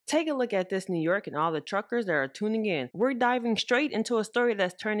Take a look at this, New York, and all the truckers that are tuning in. We're diving straight into a story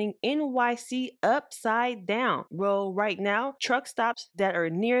that's turning NYC upside down. Well, right now, truck stops that are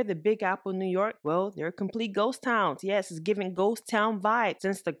near the Big Apple, New York, well, they're complete ghost towns. Yes, it's giving ghost town vibes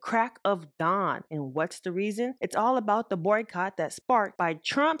since the crack of dawn. And what's the reason? It's all about the boycott that's sparked by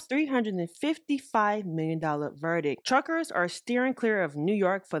Trump's $355 million verdict. Truckers are steering clear of New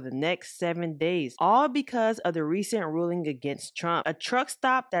York for the next 7 days, all because of the recent ruling against Trump. A truck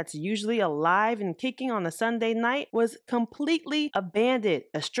stop that's usually alive and kicking on a Sunday night was completely abandoned,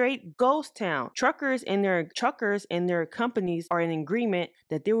 a straight ghost town. Truckers and their companies are in agreement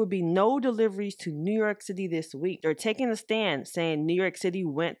that there will be no deliveries to New York City this week. They're taking a stand saying New York City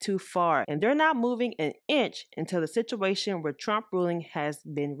went too far, and they're not moving an inch until the situation with Trump ruling has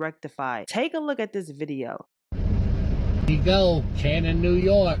been rectified. Take a look at this video. You go, Cannon, New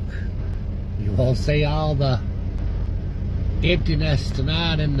York. You will see all the emptiness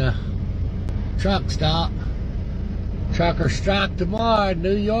tonight in the truck stop. Trucker strike tomorrow,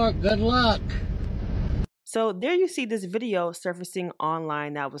 New York. Good luck. So there you see this video surfacing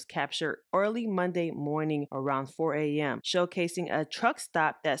online that was captured early Monday morning around 4 a.m., showcasing a truck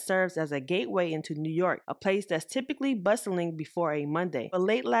stop that serves as a gateway into New York, a place that's typically bustling before a Monday. But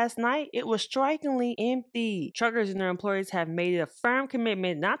late last night, it was strikingly empty. Truckers and their employees have made a firm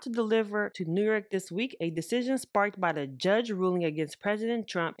commitment not to deliver to New York this week, a decision sparked by the judge ruling against President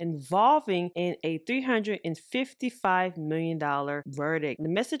Trump involving in a $355 million verdict. The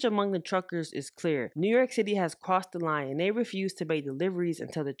message among the truckers is clear. New York City has crossed the line and they refuse to make deliveries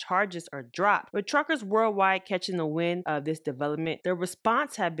until the charges are dropped. With truckers worldwide catching the wind of this development, the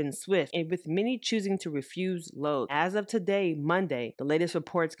response has been swift, and with many choosing to refuse loads. As of today, Monday, the latest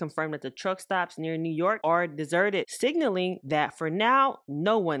reports confirm that the truck stops near New York are deserted, signaling that for now,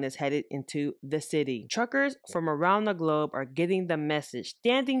 no one is headed into the city. Truckers from around the globe are getting the message,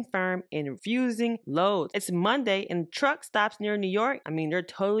 standing firm and refusing loads. It's Monday and truck stops near New York, they're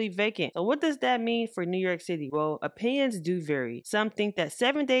totally vacant. So what does that mean for New York City? Well, opinions do vary. Some think that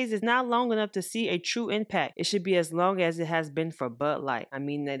 7 days is not long enough to see a true impact. It should be as long as it has been for Bud Light.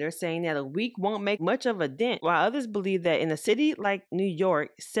 They're saying that a week won't make much of a dent, while others believe that in a city like New York,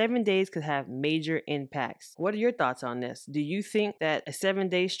 7 days could have major impacts. What are your thoughts on this? Do you think that a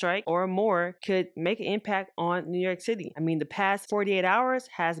 7-day strike or more could make an impact on New York City? The past 48 hours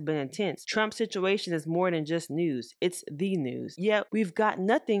has been intense. Trump's situation is more than just news. It's the news. Yet, we've got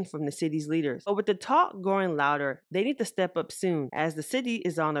nothing from the city's leaders. But with the talk growing louder, they need to step up soon, as the city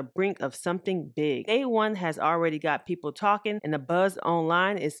is on the brink of something big. Day one has already got people talking, and the buzz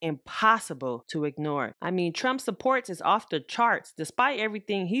online is impossible to ignore. Trump's support is off the charts. Despite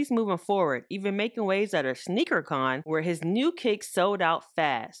everything, he's moving forward, even making waves at a SneakerCon where his new kicks sold out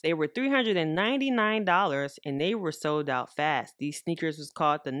fast. They were $399 and they were sold out fast. These sneakers was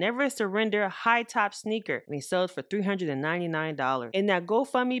called the Never Surrender High Top Sneaker, and they sold for $399. And that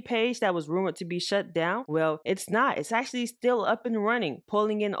GoFundMe page that was rumored to be shut down, well, it's not. It's actually still up and running,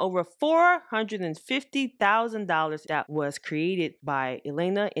 pulling in over $450,000 that was created by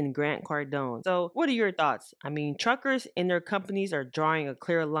Elena and Grant Cardone. So what are your thoughts? Truckers and their companies are drawing a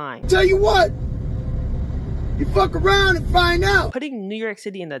clear line. Tell you what, you fuck around and find out. Putting New York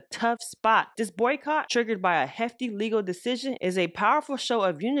City in a tough spot. This boycott, triggered by a hefty legal decision, is a powerful show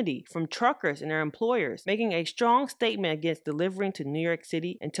of unity from truckers and their employers, making a strong statement against delivering to New York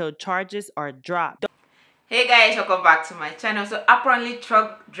City until charges are dropped. Hey guys, welcome back to my channel. So apparently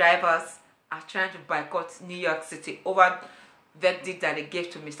truck drivers are trying to boycott New York City over verdict that they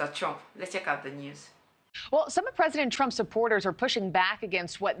gave to Mr. Trump. Let's check out the news. Well, some of President Trump's supporters are pushing back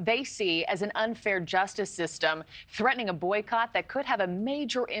against what they see as an unfair justice system, threatening a boycott that could have a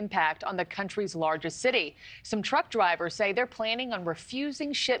major impact on the country's largest city. Some truck drivers say they're planning on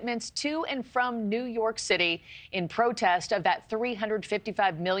refusing shipments to and from New York City in protest of that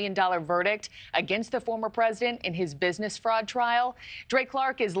 $355 million verdict against the former president in his business fraud trial. Dre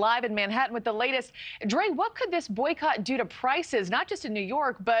Clark is live in Manhattan with the latest. Dre, what could this boycott do to prices, not just in New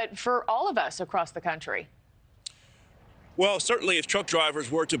York, but for all of us across the country? Well, certainly if truck drivers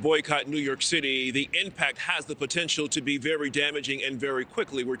were to boycott New York City, the impact has the potential to be very damaging and very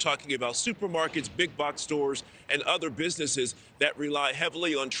quickly. We're talking about supermarkets, big box stores, and other businesses that rely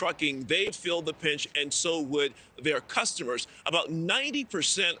heavily on trucking. They feel the pinch, and so would their customers. About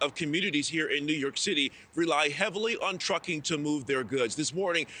 90% of communities here in New York City rely heavily on trucking to move their goods. This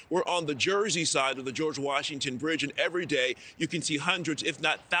morning, we're on the Jersey side of the George Washington Bridge, and every day you can see hundreds, if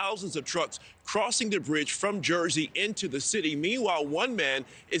not thousands, of trucks crossing the bridge from Jersey into the city. Meanwhile, one man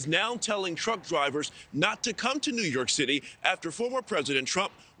is now telling truck drivers not to come to New York City after former President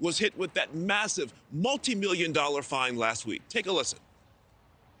Trump was hit with that massive multi-million-dollar fine last week. Take a listen.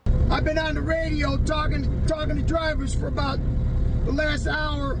 I've been on the radio talking to drivers for about the last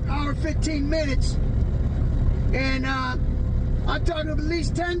hour 15 minutes. And I'm talking to at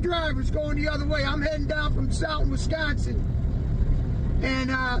least 10 drivers going the other way. I'm heading down from South Wisconsin. And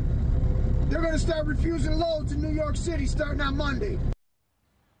they're going to start refusing loads in New York City starting on Monday.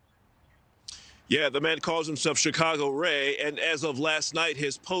 Yeah, the man calls himself Chicago Ray, and as of last night,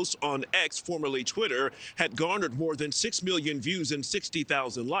 his post on X, formerly Twitter, had garnered more than 6 million views and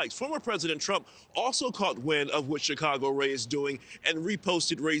 60,000 likes. Former President Trump also caught wind of what Chicago Ray is doing and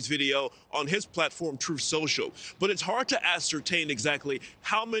reposted Ray's video on his platform, Truth Social. But it's hard to ascertain exactly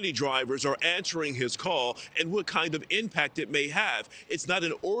how many drivers are answering his call and what kind of impact it may have. It's not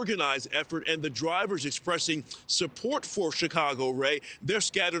an organized effort, and the drivers expressing support for Chicago Ray, they're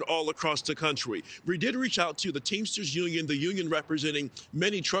scattered all across the country. We did reach out to the Teamsters Union, the union representing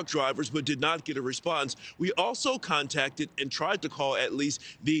many truck drivers, but did not get a response. We also contacted and tried to call at least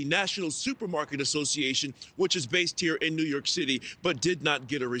the National Supermarket Association, which is based here in New York City, but did not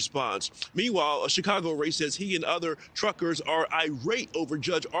get a response. Meanwhile, Chicago Ray says he and other truckers are irate over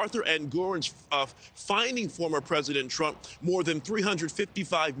Judge Arthur Engoron's fining former President Trump more than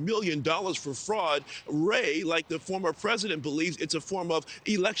 $355 million for fraud. Ray, like the former president, believes it's a form of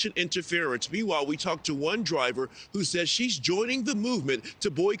election interference. Meanwhile, we talked to one driver who says she's joining the movement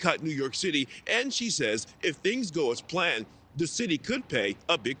to boycott New York City, and she says if things go as planned, the city could pay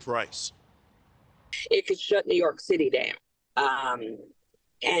a big price. It could shut New York City down.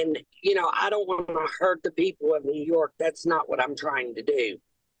 And, you know, I don't want to hurt the people of New York. That's not what I'm trying to do.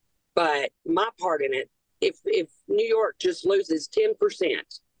 But my part in it, if New York just loses 10%,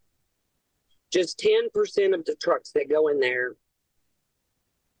 just 10% of the trucks that go in there,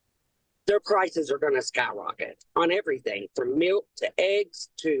 their prices are going to skyrocket on everything from milk to eggs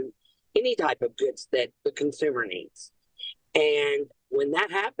to any type of goods that the consumer needs. And when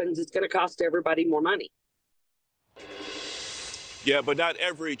that happens, it's going to cost everybody more money. Yeah, but not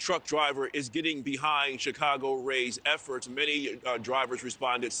every truck driver is getting behind Chicago Ray's efforts. Many drivers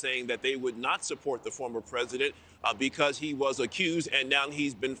responded saying that they would not support the former president because he was accused and now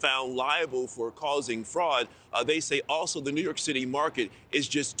he's been found liable for causing fraud. They say also the New York City market is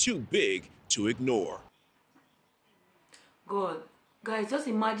just too big to ignore. God, guys, just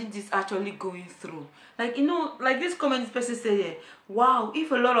imagine this actually going through. Like, you know, like this comment person said, wow,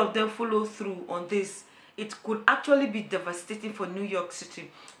 if a lot of them follow through on this, it could actually be devastating for New York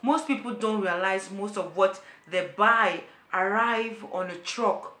City. Most people don't realize most of what they buy arrive on a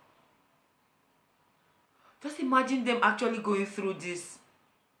truck. Just imagine them actually going through this.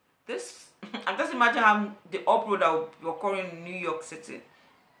 And just imagine how the uproar that will be occurring in New York City.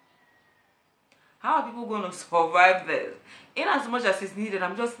 How are people going to survive this? In as much as it's needed,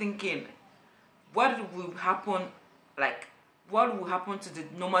 I'm just thinking, what will happen, like, what will happen to the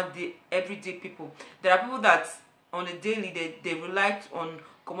normal day, everyday people? There are people that on a daily, they rely on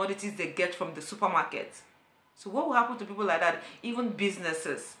commodities they get from the supermarket. So what will happen to people like that? Even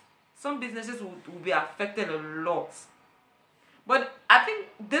businesses. Some businesses will be affected a lot. But I think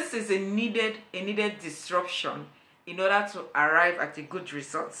this is a needed disruption in order to arrive at a good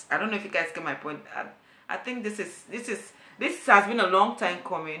result. I don't know if you guys get my point. I think this has been a long time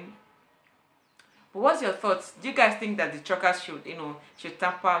coming. But what's your thoughts? Do you guys think that the truckers should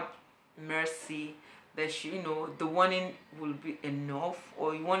tap out mercy? That should, the warning will be enough,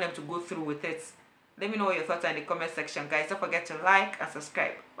 or you want them to go through with it? Let me know what your thoughts are in the comment section, guys. Don't forget to like and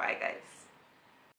subscribe. Bye, guys.